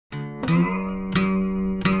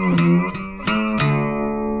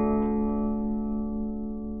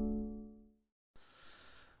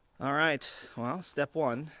Alright, well, step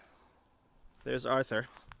one. There's Arthur.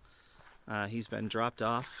 He's been dropped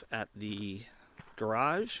off at the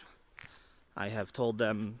garage. I have told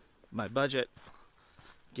them my budget,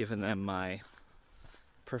 given them my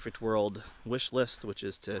perfect world wish list, which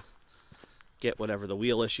is to get whatever the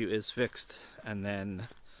wheel issue is fixed and then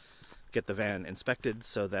get the van inspected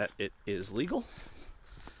so that it is legal.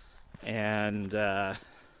 And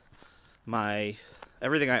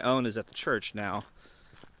everything I own is at the church now,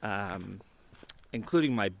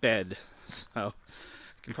 including my bed, so I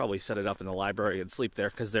can probably set it up in the library and sleep there,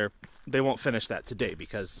 because they won't finish that today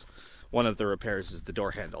because one of the repairs is the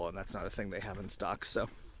door handle, and that's not a thing they have in stock. So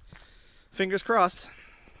fingers crossed.